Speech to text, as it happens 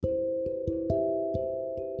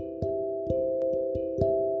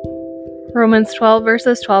Romans 12,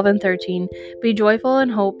 verses 12 and 13. Be joyful in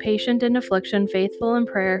hope, patient in affliction, faithful in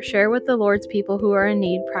prayer. Share with the Lord's people who are in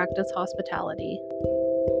need. Practice hospitality.